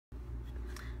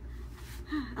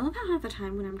I love how half the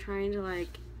time when I'm trying to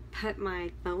like put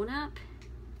my phone up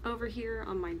over here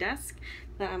on my desk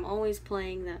that I'm always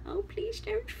playing the "oh please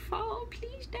don't fall,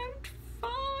 please don't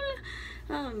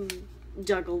fall"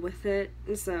 juggle with it.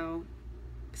 And so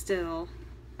still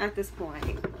at this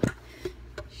point,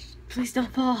 please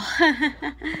don't fall.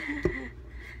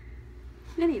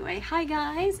 Anyway, hi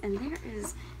guys, and there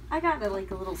is, I got a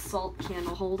little salt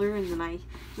candle holder, and then I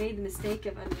made the mistake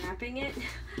of unwrapping it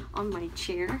on my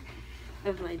chair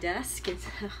of my desk. It's,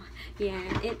 yeah,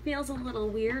 it feels a little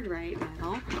weird right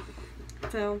now.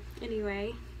 So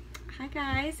anyway, hi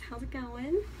guys, how's it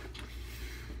going?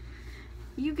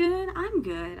 You good? I'm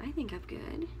good. I think I'm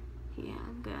good. Yeah,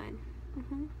 I'm good.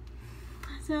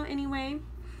 So anyway,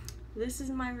 this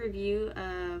is my review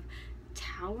of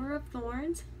Tower of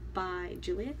Thorns by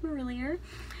Juliet Marillier.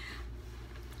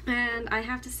 And I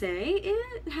have to say,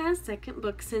 it has second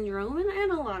book syndrome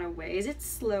in a lot of ways. It's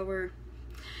slower,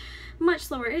 much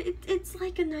slower. It's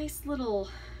like a nice little,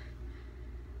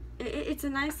 it's a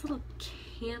nice little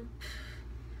camp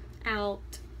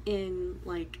out in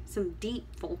like some deep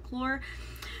folklore,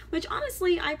 which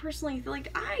honestly, I personally feel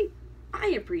like I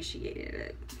appreciated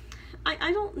it.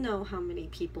 I don't know how many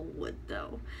people would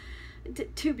though.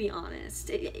 To be honest,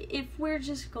 if we're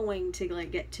just going to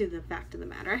like get to the fact of the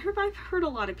matter, I've heard a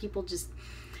lot of people just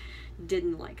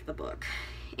didn't like the book,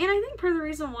 and I think part of the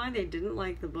reason why they didn't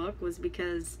like the book was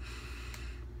because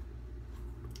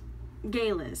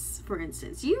Galis, for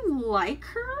instance, you like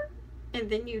her and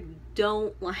then you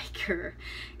don't like her.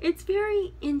 It's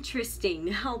very interesting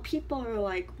how people are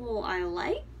like, well, I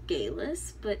like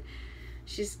Galis, but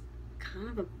she's kind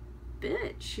of a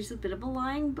bitch. She's a bit of a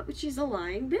lying, but she's a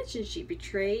lying bitch, and she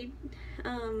betrayed,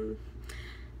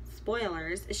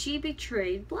 spoilers, she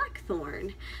betrayed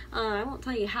Blackthorn. I won't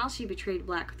tell you how she betrayed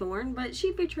Blackthorn, but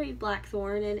she betrayed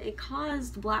Blackthorn, and it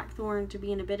caused Blackthorn to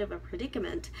be in a bit of a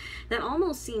predicament that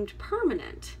almost seemed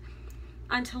permanent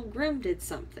until Grimm did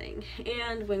something.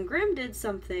 And when Grimm did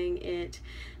something, it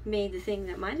made the thing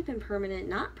that might have been permanent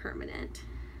not permanent.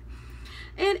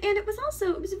 And it was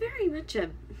also, it was very much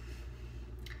a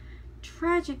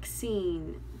tragic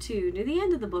scene too. Near the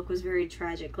end of the book was very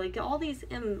tragic. Like all these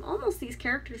almost these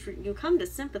characters you come to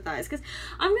sympathize, because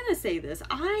I'm gonna say this,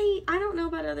 I don't know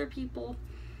about other people,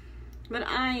 but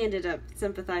I ended up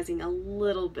sympathizing a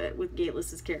little bit with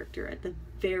Galis's character at the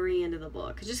very end of the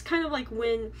book. Just kind of like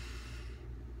when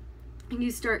you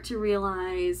start to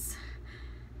realize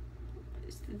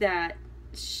that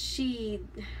she's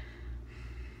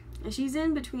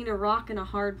in between a rock and a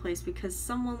hard place, because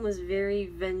someone was very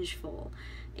vengeful,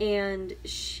 and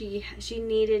she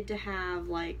needed to have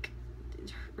like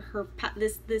her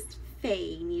this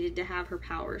Fae needed to have her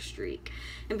power streak,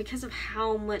 and because of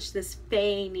how much this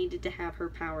Fae needed to have her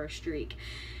power streak,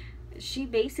 she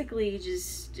basically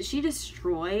she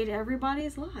destroyed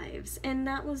everybody's lives, and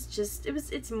that was just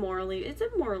it's a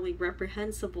morally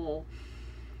reprehensible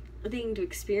thing to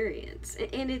experience,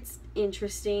 and it's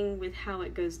interesting with how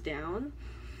it goes down.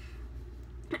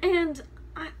 And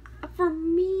for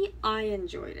me, I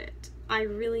enjoyed it. I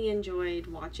really enjoyed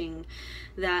watching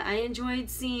that. I enjoyed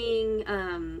seeing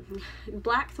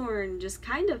Blackthorn just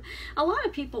kind of, a lot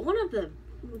of people, one of the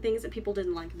things that people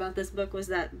didn't like about this book was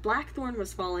that Blackthorn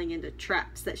was falling into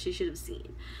traps that she should have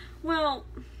seen. Well,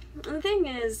 the thing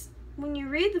is, when you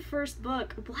read the first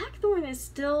book, Blackthorn is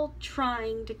still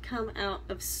trying to come out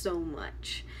of so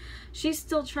much. She's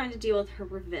still trying to deal with her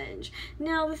revenge.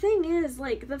 Now, the thing is,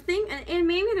 like, and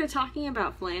maybe they're talking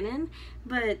about Flannan,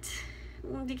 but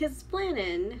because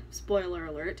Flannan, spoiler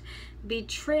alert,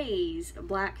 betrays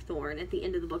Blackthorn at the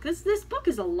end of the book. This book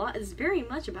is very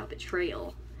much about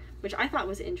betrayal, which I thought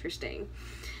was interesting.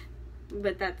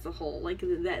 But that's a whole, like,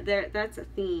 that's a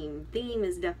theme. Theme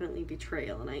is definitely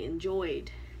betrayal, and I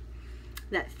enjoyed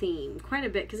that theme quite a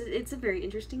bit because it's a very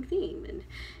interesting theme, and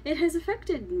it has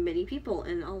affected many people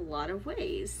in a lot of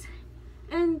ways,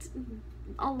 and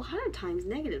a lot of times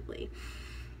negatively.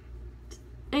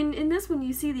 And in this one,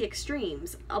 you see the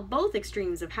extremes, both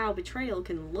extremes of how betrayal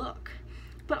can look,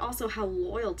 but also how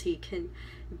loyalty can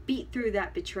beat through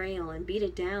that betrayal and beat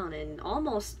it down and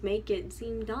almost make it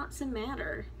seem not to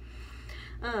matter.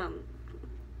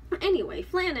 Anyway,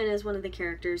 Flannan is one of the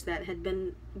characters that had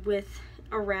been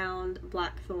around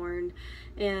Blackthorn,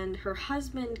 and her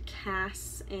husband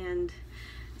Cass and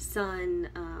son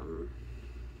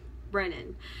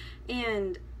Brennan.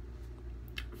 And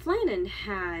Flannan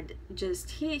had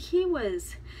just he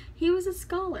was a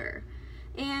scholar,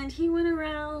 and he went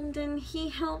around and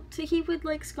he would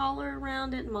like scholar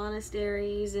around at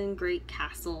monasteries and great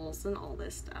castles and all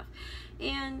this stuff,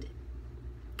 and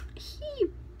he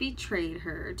betrayed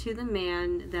her to the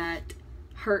man that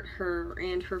hurt her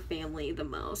and her family the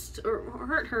most, or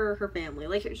hurt her family.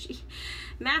 Like,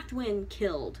 Mathwin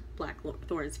killed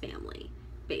Blackthorn's family,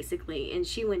 basically, and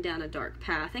she went down a dark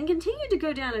path and continued to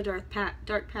go down a dark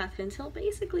path until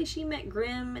basically she met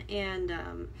Grimm and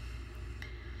I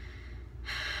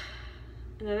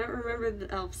don't remember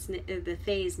the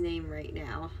Fae's name right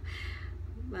now.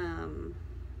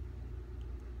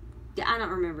 Yeah, I don't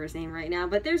remember his name right now,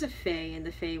 but there's a Fae, and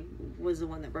the Fae was the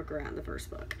one that broke her out in the first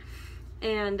book.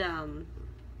 And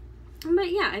but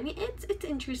yeah, I mean, it's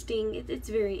interesting. It's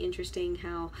very interesting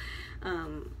how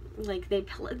like they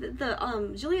play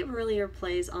Juliet Marillier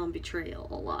plays on betrayal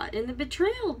a lot, and the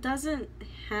betrayal doesn't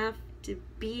have to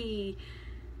be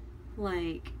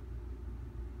like,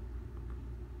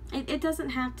 it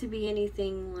doesn't have to be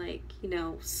anything like, you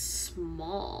know,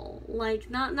 small, like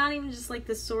not even just like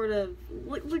this sort of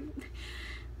like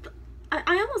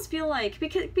I almost feel like,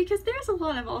 because there's a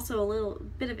lot of also a little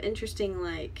bit of interesting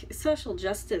like social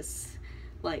justice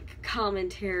like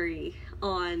commentary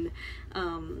on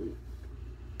some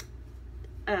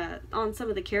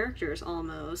of the characters,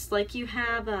 almost like you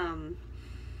have a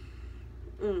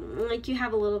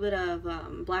little bit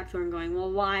of Blackthorn going,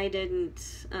 well, why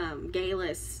didn't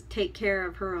Galus take care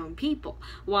of her own people?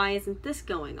 Why isn't this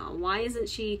going on? Why isn't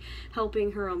she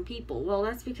helping her own people? Well,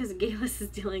 that's because Galus is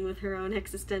dealing with her own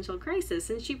existential crisis,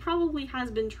 and she probably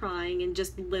has been trying and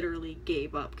just literally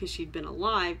gave up because she'd been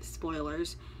alive,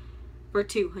 spoilers, for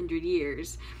 200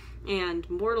 years. And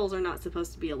mortals are not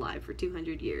supposed to be alive for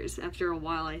 200 years. After a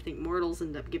while, I think mortals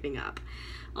end up giving up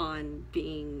on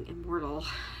being immortal,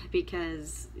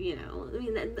 because, you know, I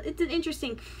mean, it's an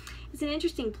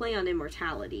interesting play on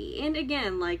immortality. And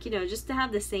again, like, you know, just to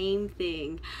have the same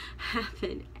thing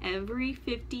happen every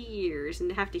 50 years and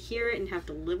to have to hear it and have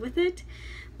to live with it,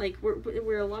 like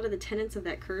where a lot of the tenets of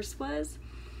that curse was,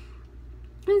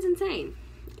 it was insane.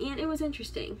 And it was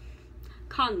interesting.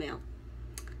 Conmail.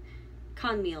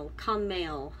 I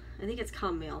think it's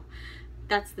Conmail.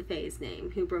 That's the Fae's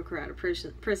name, who broke her out of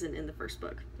prison in the first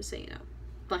book, just so you know.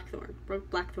 Blackthorn.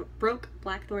 Broke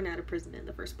Blackthorn out of prison in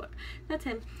the first book. That's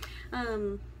him.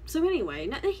 So anyway,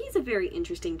 he's a very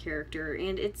interesting character,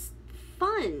 and it's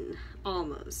fun,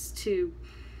 almost, to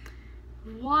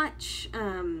watch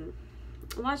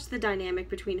the dynamic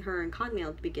between her and Conmail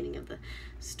at the beginning of the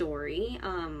story.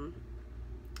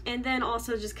 And then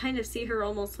also just kind of see her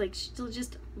almost like still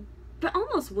just, but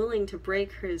almost willing to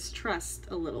break his trust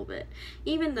a little bit,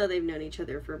 even though they've known each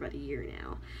other for about a year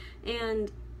now.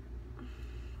 And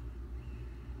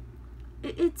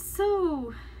it's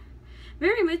so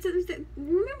very much,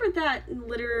 remember that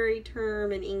literary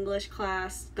term in English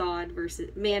class,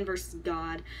 man versus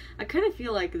God? I kind of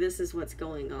feel like this is what's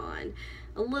going on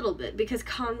a little bit, because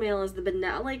Conmail is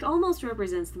like almost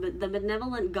represents the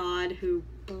benevolent God who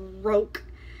broke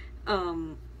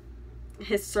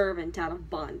his servant out of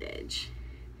bondage.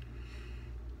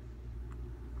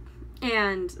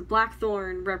 And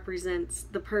Blackthorn represents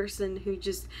the person who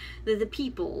just, the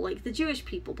people, like the Jewish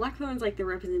people. Blackthorn's like the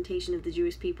representation of the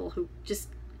Jewish people who just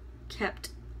kept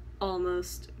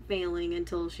almost failing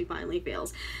until she finally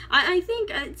fails. I think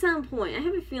at some point, I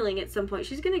have a feeling at some point,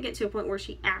 she's going to get to a point where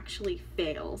she actually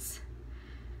fails.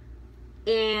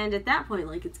 And at that point,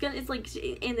 like, and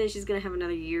then she's going to have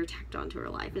another year tacked onto her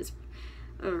life.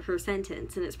 Or her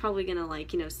sentence, and it's probably gonna,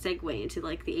 like, you know, segue into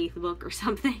like the 8th book or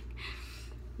something.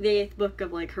 The 8th book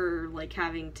of like her like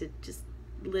having to just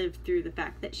live through the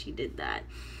fact that she did that.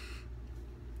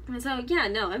 And so yeah,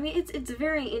 no, I mean, it's a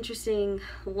very interesting,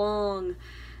 long,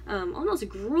 almost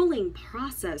grueling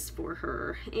process for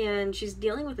her, and she's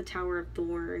dealing with the Tower of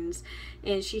Thorns,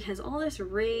 and she has all this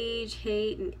rage,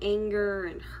 hate, and anger,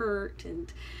 and hurt,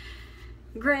 and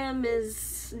Grimm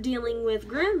is dealing with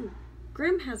Grimm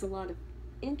has a lot of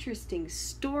interesting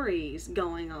stories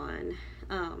going on.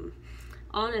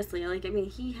 Honestly, like, I mean,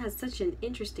 he has such an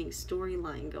interesting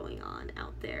storyline going on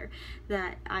out there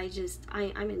that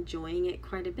I'm enjoying it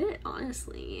quite a bit,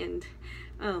 honestly. And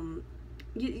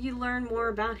you learn more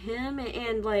about him,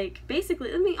 and like,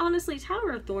 basically, I mean, honestly,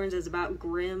 Tower of Thorns is about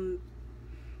Grimm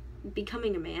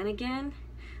becoming a man again.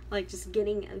 Like, just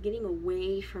getting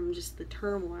away from just the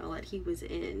turmoil that he was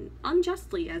in,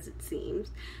 unjustly as it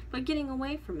seems, but getting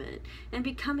away from it and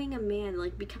becoming a man,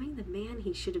 like becoming the man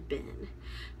he should have been,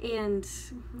 and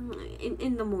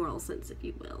in the moral sense, if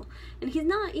you will. And he's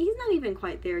not even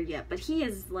quite there yet, but he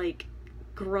is like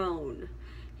grown.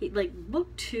 Like,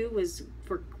 book 2 was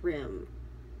for Grimm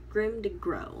to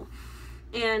grow,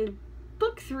 and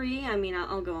book 3, I mean,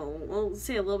 I'll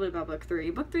say a little bit about book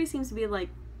 3. Book 3 seems to be like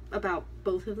about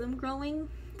both of them growing,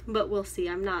 but we'll see.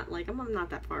 I'm not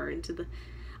that far into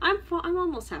I'm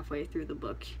almost halfway through the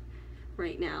book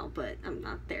right now, but I'm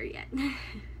not there yet.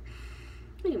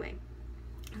 Anyway,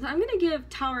 so I'm gonna give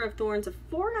Tower of Thorns a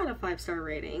 4 out of 5 star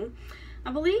rating.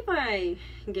 I believe I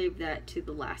gave that to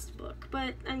the last book,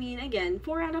 but I mean, again,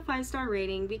 4 out of 5 star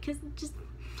rating, because just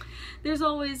there's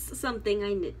always something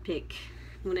I nitpick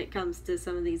when it comes to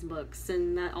some of these books,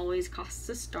 and that always costs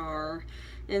a star.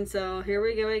 And so here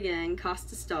we go again,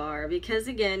 cost a star, because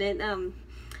again, it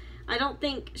I don't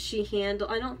think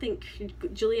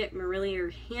Juliet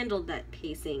Marillier handled that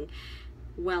pacing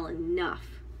well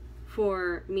enough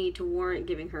for me to warrant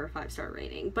giving her a 5-star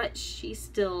rating, but she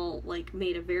still like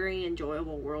made a very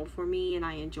enjoyable world for me, and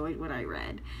I enjoyed what I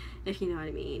read, if you know what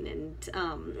I mean. And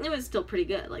it was still pretty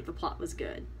good. Like, the plot was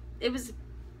good. It was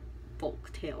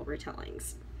folk tale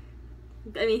retellings.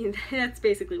 I mean, that's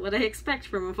basically what I expect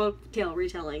from a folk tale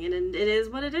retelling, and it is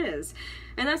what it is.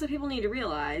 And that's what people need to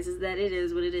realize, is that it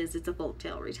is what it is. It's a folk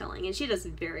tale retelling, and she does a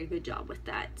very good job with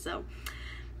that. So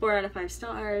 4 out of 5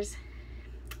 stars.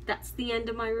 That's the end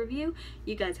of my review.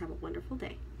 You guys have a wonderful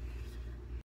day.